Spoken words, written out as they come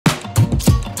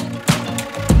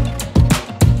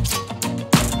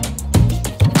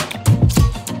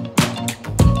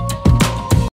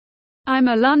I'm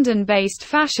a London-based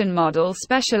fashion model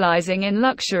specializing in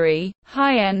luxury,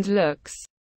 high-end looks.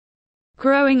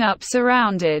 Growing up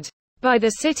surrounded by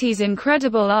the city's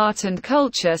incredible art and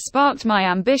culture sparked my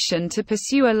ambition to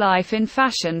pursue a life in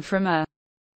fashion from a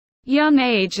young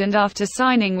age, and after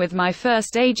signing with my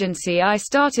first agency I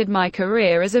started my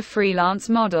career as a freelance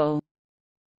model.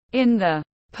 In the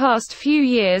past few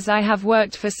years I have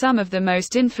worked for some of the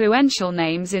most influential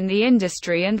names in the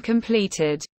industry and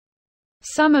completed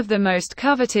some of the most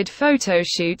coveted photo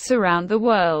shoots around the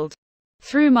world.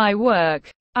 Through my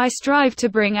work, I strive to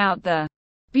bring out the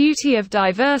beauty of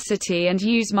diversity and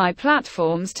use my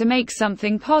platforms to make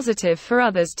something positive for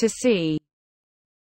others to see.